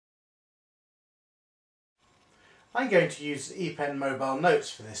I'm going to use ePen Mobile Notes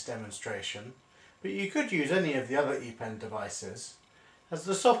for this demonstration, but you could use any of the other ePen devices, as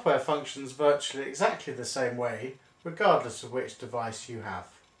the software functions virtually exactly the same way regardless of which device you have.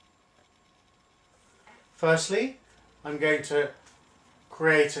 Firstly, I'm going to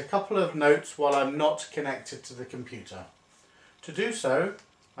create a couple of notes while I'm not connected to the computer. To do so,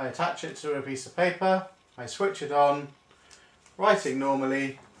 I attach it to a piece of paper, I switch it on, writing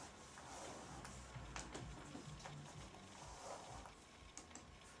normally,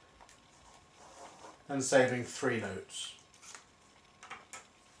 and saving 3 notes.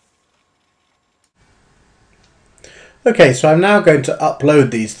 Okay, so I'm now going to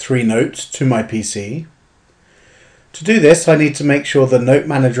upload these 3 notes to my PC. To do this, I need to make sure the Note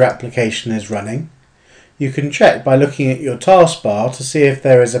Manager application is running. You can check by looking at your taskbar to see if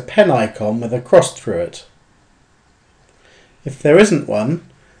there is a pen icon with a cross through it. If there isn't one,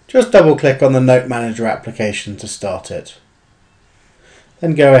 just double click on the Note Manager application to start it.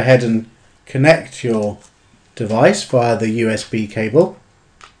 Then go ahead and connect your device via the USB cable,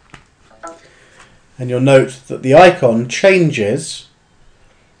 and you'll note that the icon changes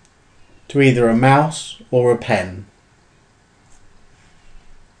to either a mouse or a pen.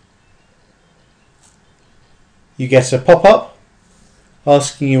 You get a pop-up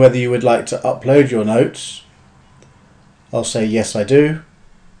asking you whether you would like to upload your notes. I'll say yes, I do,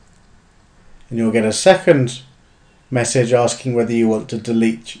 and you'll get a second message asking whether you want to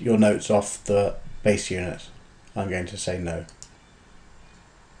delete your notes off the base unit. I'm going to say no.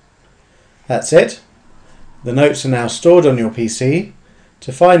 That's it. The notes are now stored on your PC.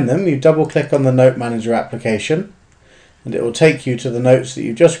 To find them, you double click on the Note Manager application and it will take you to the notes that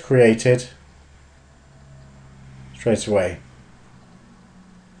you just created straight away.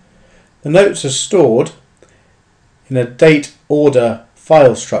 The notes are stored in a date order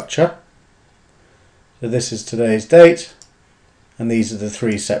file structure. So this is today's date, and these are the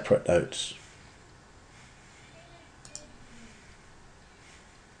 3 separate notes.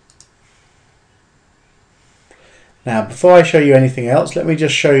 Now, before I show you anything else, let me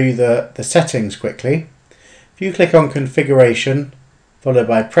just show you the settings quickly. If you click on Configuration, followed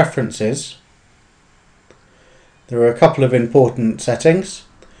by Preferences, there are a couple of important settings.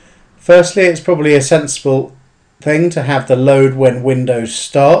 Firstly, it's probably a sensible thing to have the Load when Windows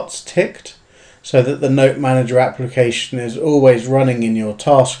starts ticked, so that the Note Manager application is always running in your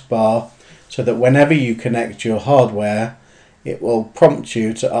taskbar, so that whenever you connect your hardware, it will prompt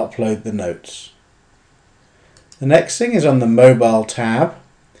you to upload the notes. The next thing is on the Mobile tab.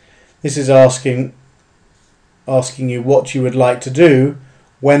 This is asking you what you would like to do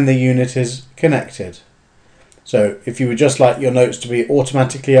when the unit is connected. So if you would just like your notes to be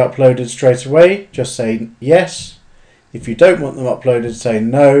automatically uploaded straight away, just say yes. If you don't want them uploaded, say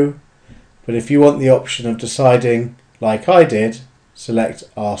no. But if you want the option of deciding, like I did, select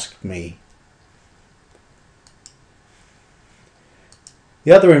Ask Me.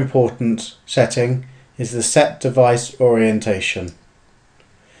 The other important setting is the Set Device Orientation.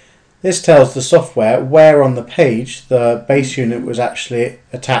 This tells the software where on the page the base unit was actually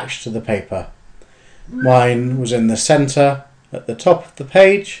attached to the paper. Mine was in the center at the top of the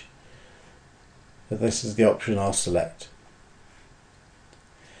page, so this is the option I'll select.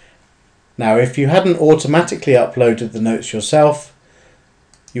 Now, if you hadn't automatically uploaded the notes yourself,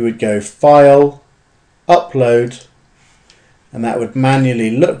 you would go File, Upload, and that would manually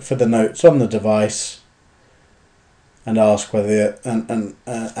look for the notes on the device and ask whether and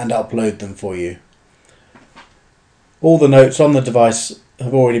upload them for you. All the notes on the device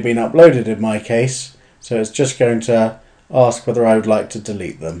have already been uploaded in my case, so it's just going to ask whether I would like to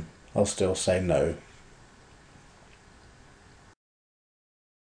delete them. I'll still say no.